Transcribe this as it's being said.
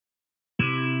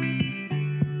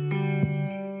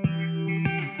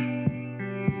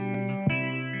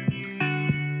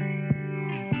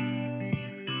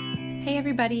Hey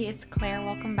everybody, it's Claire.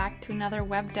 Welcome back to another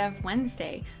Web Dev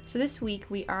Wednesday. So this week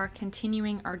we are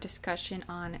continuing our discussion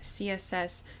on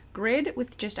CSS Grid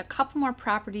with just a couple more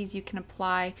properties you can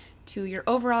apply to your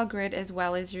overall grid as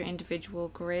well as your individual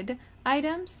grid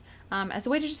items as a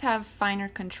way to just have finer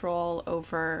control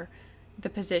over the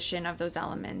position of those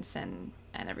elements and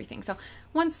everything. So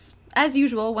as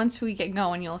usual, once we get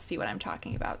going, you'll see what I'm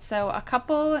talking about. So a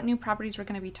couple new properties we're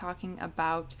going to be talking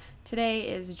about today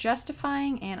is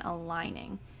justifying and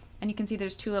aligning. And you can see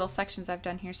there's two little sections I've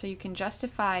done here. So you can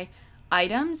justify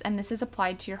items, and this is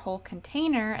applied to your whole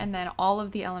container, and then all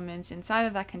of the elements inside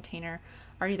of that container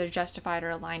are either justified or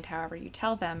aligned however you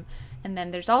tell them. And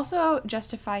then there's also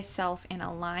justify self and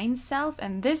align self,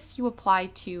 and this you apply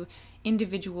to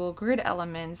individual grid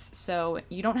elements, so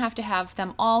you don't have to have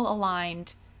them all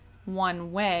aligned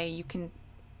one way. You can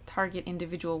target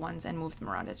individual ones and move them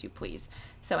around as you please.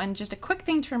 So, and just a quick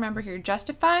thing to remember here,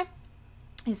 justify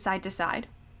is side to side,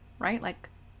 right? Like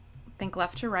think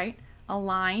left to right.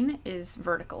 Align is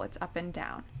vertical, it's up and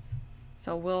down.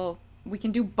 So we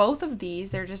can do both of these,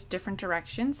 they're just different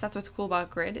directions. That's what's cool about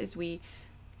grid, is we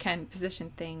can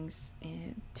position things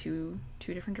in two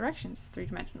different directions,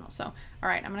 three-dimensional. So, all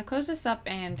right, I'm going to close this up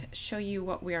and show you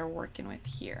what we are working with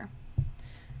here.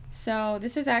 So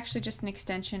this is actually just an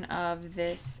extension of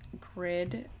this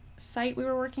grid site we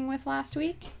were working with last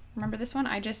week. Remember this one?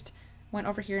 I just went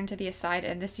over here into the aside,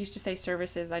 and this used to say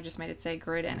services. I just made it say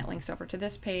grid, and it links over to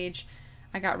this page.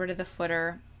 I got rid of the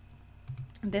footer.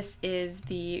 This is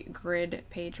the grid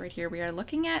page right here we are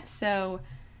looking at. So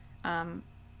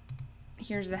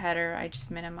here's the header. I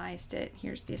just minimized it.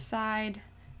 Here's the aside.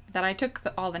 That I took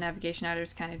all the navigation out. It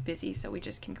was kind of busy, so we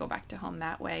just can go back to home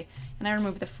that way. And I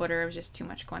removed the footer. It was just too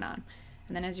much going on.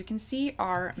 And then as you can see,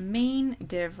 our main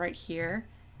div right here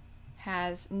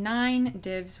has 9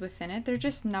 divs within it. They're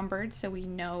just numbered so we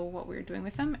know what we're doing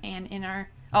with them. And in our,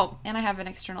 and I have an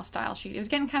external style sheet. It was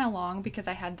getting kind of long because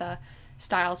I had the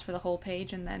styles for the whole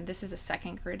page, and then this is a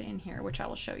second grid in here, which I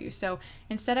will show you. So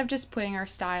instead of just putting our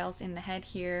styles in the head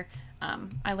here,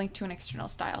 I linked to an external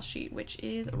style sheet, which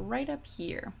is right up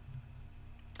here.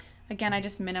 Again, I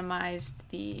just minimized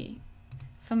the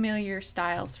familiar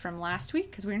styles from last week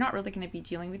because we're not really going to be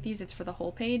dealing with these. It's for the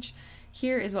whole page.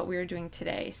 Here is what we are doing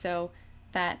today. So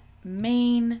that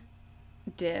main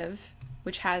div,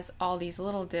 which has all these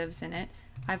little divs in it,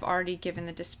 I've already given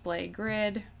the display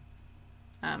grid.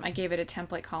 I gave it a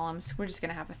template column, so we're just going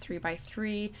to have a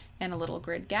 3x3 and a little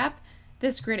grid gap.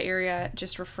 This grid area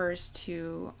just refers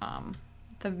to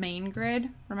the main grid.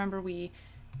 Remember, we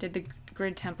did the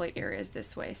grid template areas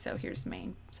this way, so here's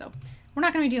main. So we're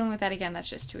not going to be dealing with that again. That's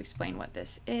just to explain what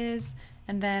this is.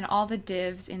 And then all the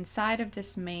divs inside of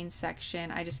this main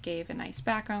section, I just gave a nice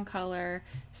background color,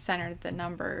 centered the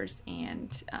numbers,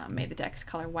 and made the text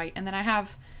color white. And then I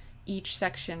have each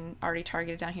section already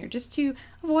targeted down here just to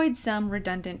avoid some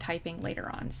redundant typing later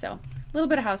on. So a little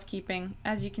bit of housekeeping.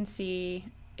 As you can see,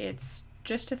 it's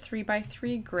just a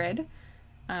 3x3 grid.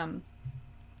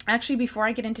 Actually, before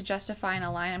I get into justify and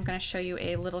align, I'm going to show you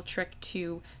a little trick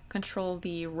to control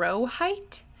the row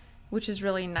height, which is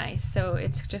really nice. So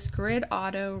it's just grid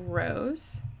auto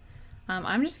rows.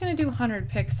 I'm just going to do 100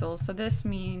 pixels. So this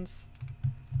means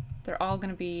they're all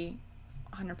going to be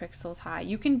 100 pixels high.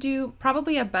 You can do,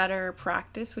 probably a better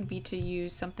practice would be to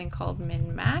use something called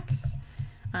min max,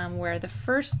 where the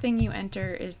first thing you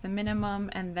enter is the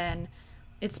minimum, and then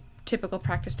it's typical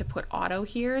practice to put auto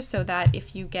here so that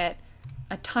if you get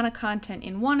a ton of content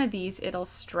in one of these, it'll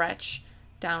stretch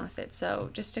down with it. So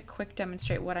just to quick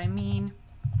demonstrate what I mean,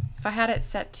 if I had it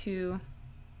set to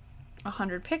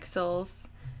 100 pixels,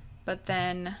 but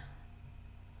then,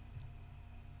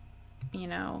 you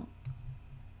know,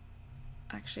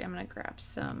 actually I'm gonna grab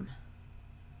some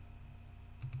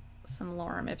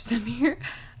lorem ipsum here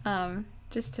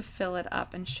just to fill it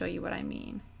up and show you what I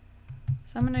mean.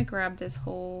 So I'm gonna grab this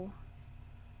whole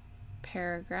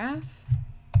paragraph,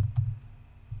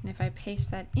 and if I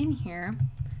paste that in here,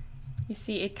 you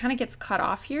see it kind of gets cut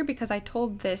off here because I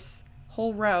told this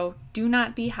whole row do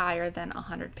not be higher than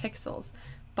 100 pixels.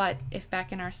 But if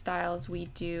back in our styles we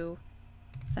do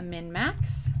the min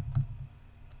max,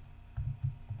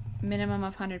 minimum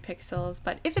of 100 pixels,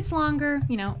 but if it's longer,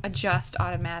 you know, adjust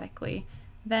automatically.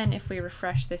 Then if we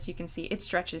refresh this, you can see it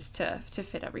stretches to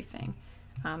fit everything.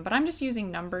 But I'm just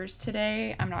using numbers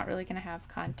today. I'm not really going to have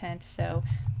content, so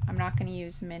I'm not going to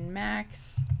use min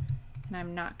max, and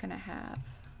I'm not going to have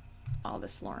all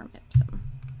this lorem ipsum.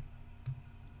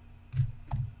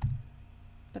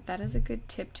 But that is a good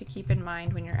tip to keep in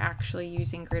mind when you're actually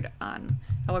using grid on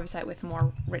a website with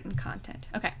more written content.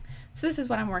 Okay, so this is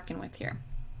what I'm working with here.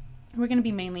 We're going to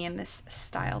be mainly in this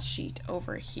style sheet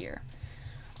over here.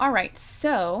 All right,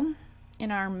 so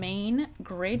in our main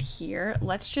grid here,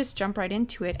 let's just jump right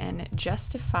into it and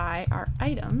justify our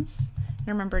items. And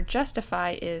remember,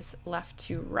 justify is left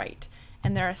to right.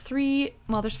 And there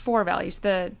are there's 4 values.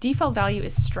 The default value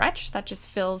is stretch. That just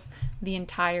fills the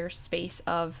entire space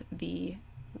of the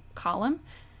column.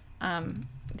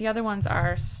 The other ones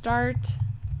are start,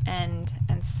 end,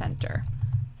 and center.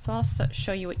 So I'll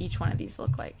show you what each one of these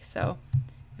look like. So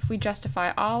if we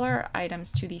justify all our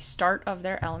items to the start of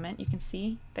their element, you can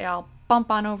see they all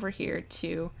bump on over here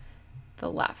to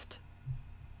the left.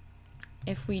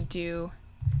 If we do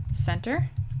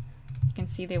center, you can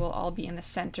see they will all be in the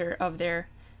center of their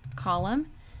column.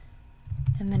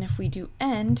 And then if we do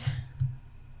end,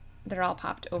 they're all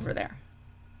popped over there.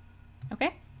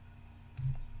 Okay?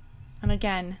 And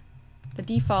again, the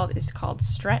default is called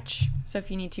stretch. So if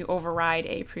you need to override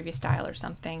a previous style or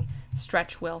something,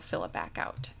 stretch will fill it back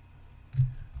out.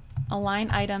 Align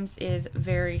items is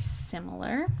very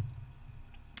similar.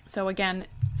 So again,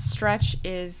 stretch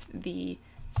is the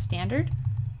standard.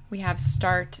 We have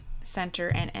start, center,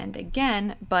 and end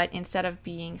again, but instead of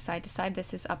being side to side,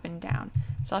 this is up and down.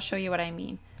 So I'll show you what I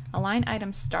mean. Align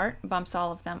item start bumps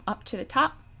all of them up to the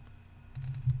top.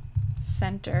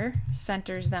 Center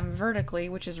centers them vertically,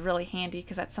 which is really handy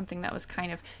because that's something that was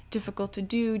kind of difficult to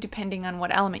do depending on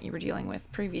what element you were dealing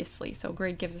with previously. So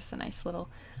grid gives us a nice little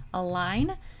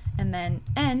align, and then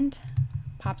end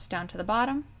pops down to the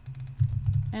bottom,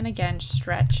 and again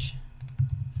stretch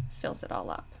fills it all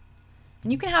up.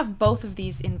 And you can have both of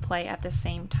these in play at the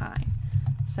same time.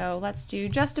 So let's do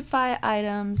justify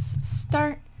items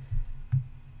start,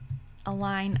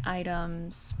 align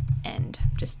items end,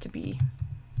 just to be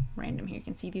random here. You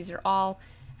can see these are all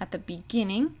at the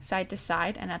beginning side to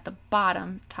side and at the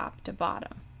bottom top to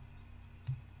bottom.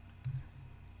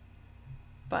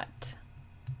 But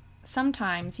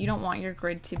sometimes you don't want your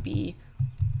grid to be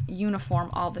uniform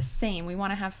all the same. We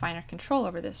want to have finer control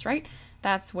over this, right?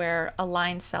 That's where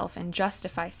align self and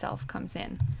justify self comes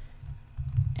in.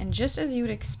 And just as you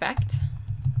would expect,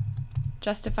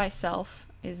 justify self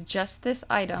is just this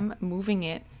item moving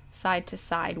it side to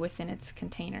side within its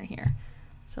container here.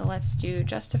 So let's do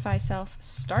justify self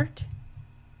start.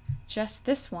 Just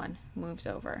this one moves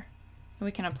over. And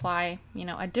we can apply,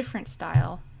 a different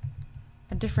style,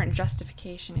 a different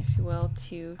justification, if you will,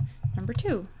 to number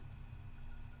 2.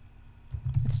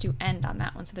 Let's do end on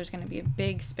that one. So there's going to be a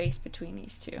big space between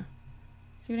these two.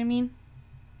 See what I mean?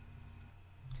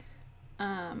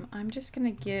 I'm just going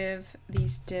to give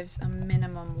these divs a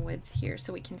minimum width here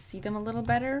so we can see them a little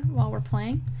better while we're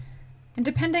playing. And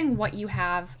depending what you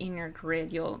have in your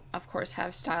grid, you'll of course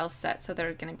have styles set, so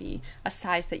they're going to be a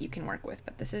size that you can work with.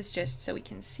 But this is just so we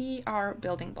can see our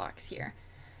building blocks here.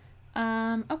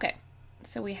 Okay,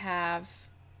 so we have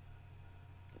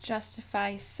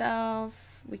justify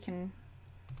self. We can,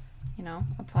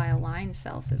 apply align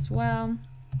self as well.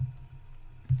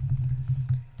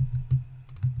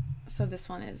 So this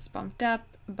one is bumped up,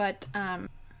 but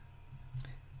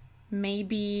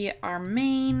maybe our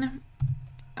main.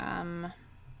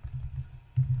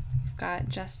 We've got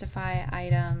justify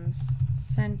items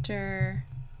center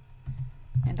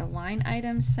and align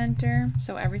items center.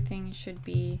 So everything should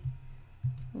be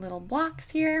little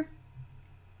blocks here.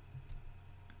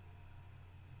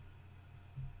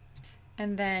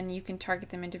 And then you can target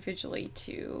them individually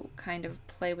to kind of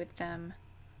play with them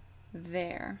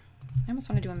there. I almost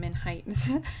want to do a min height.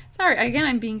 Sorry, again,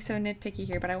 I'm being so nitpicky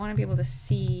here, but I want to be able to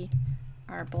see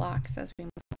our blocks as we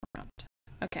move around.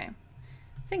 Okay,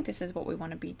 I think this is what we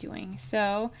want to be doing.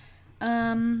 So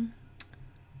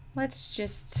let's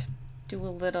just do a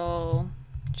little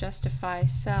justify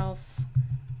self.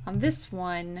 On this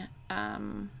one,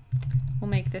 we'll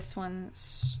make this one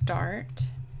start.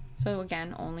 So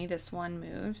again, only this one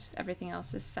moves. Everything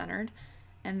else is centered.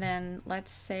 And then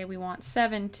let's say we want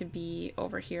 7 to be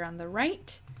over here on the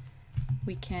right.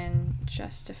 We can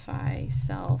justify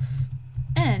self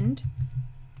end.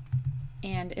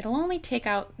 And it'll only take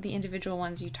out the individual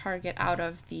ones you target out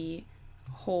of the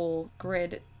whole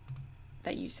grid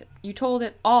that you told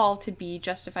it all to be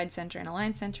justified center and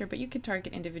align center, but you could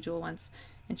target individual ones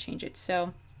and change it.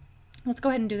 So let's go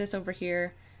ahead and do this over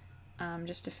here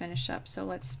just to finish up. So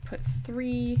let's put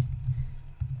 3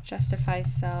 justify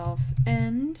self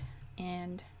end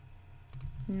and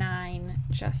 9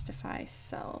 justify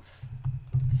self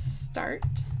start.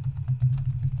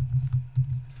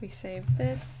 If we save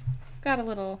this, got a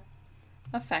little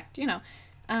effect,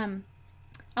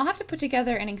 I'll have to put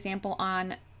together an example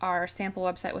on our sample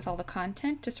website with all the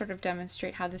content to sort of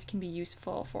demonstrate how this can be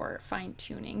useful for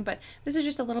fine-tuning, but this is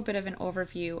just a little bit of an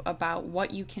overview about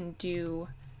what you can do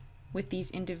with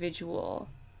these individual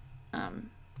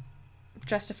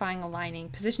justifying, aligning,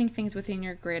 positioning things within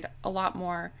your grid a lot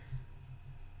more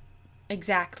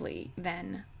exactly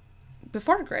than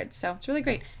before grid. So it's really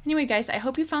great. Anyway, guys, I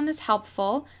hope you found this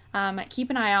helpful. Keep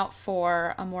an eye out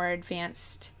for a more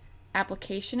advanced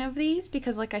application of these,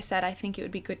 because like I said, I think it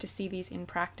would be good to see these in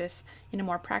practice in a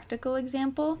more practical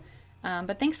example.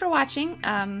 But thanks for watching.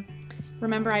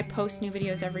 Remember, I post new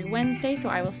videos every Wednesday, so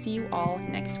I will see you all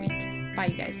next week. Bye,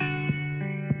 you guys.